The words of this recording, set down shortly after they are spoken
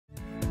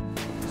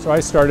So I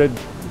started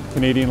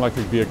Canadian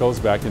Electric Vehicles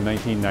back in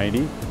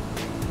 1990,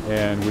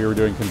 and we were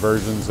doing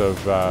conversions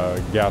of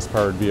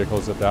gas-powered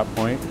vehicles at that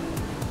point.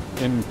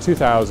 In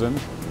 2000,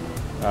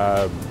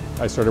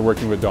 I started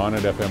working with Don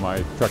at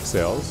FMI Truck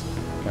Sales,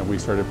 and we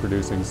started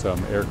producing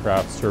some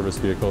aircraft service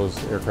vehicles,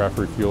 aircraft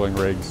refueling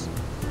rigs,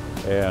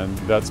 and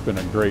that's been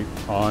a great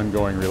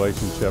ongoing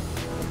relationship.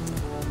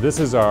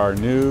 This is our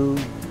new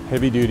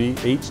heavy-duty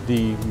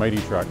HD Mighty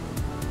Truck,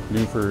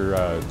 new for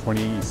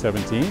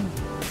 2017.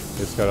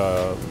 It's got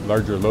a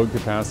larger load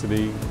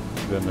capacity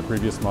than the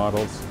previous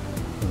models,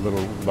 a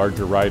little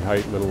larger ride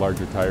height, a little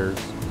larger tires.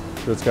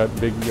 So it's got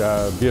big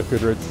BF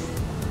Goodrich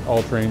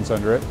all-terrains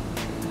under it.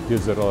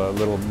 Gives it a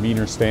little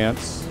meaner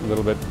stance, a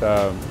little bit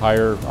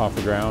higher off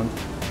the ground.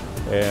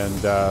 And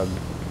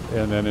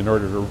then in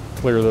order to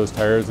clear those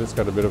tires, it's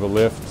got a bit of a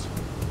lift.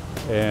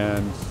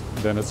 And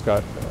then it's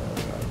got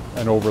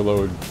an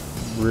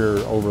rear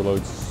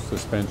overload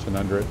suspension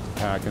under it to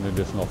pack an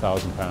additional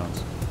 1,000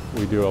 pounds.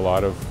 We do a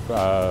lot of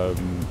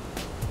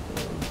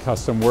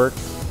custom work,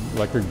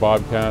 electric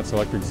Bobcats,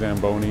 electric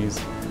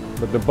Zambonis,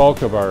 but the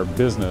bulk of our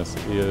business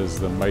is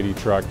the Mighty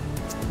Truck.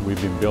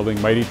 We've been building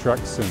Mighty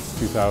Trucks since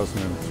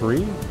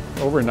 2003.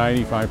 Over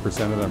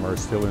 95% of them are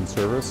still in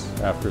service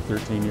after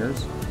 13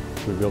 years.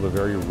 We build a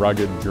very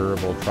rugged,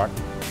 durable truck.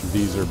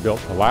 These are built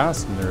to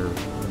last, and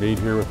they're made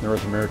here with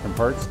North American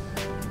parts.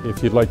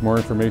 If you'd like more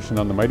information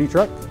on the Mighty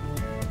Truck,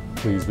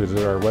 please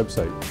visit our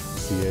website,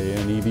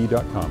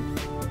 canev.com.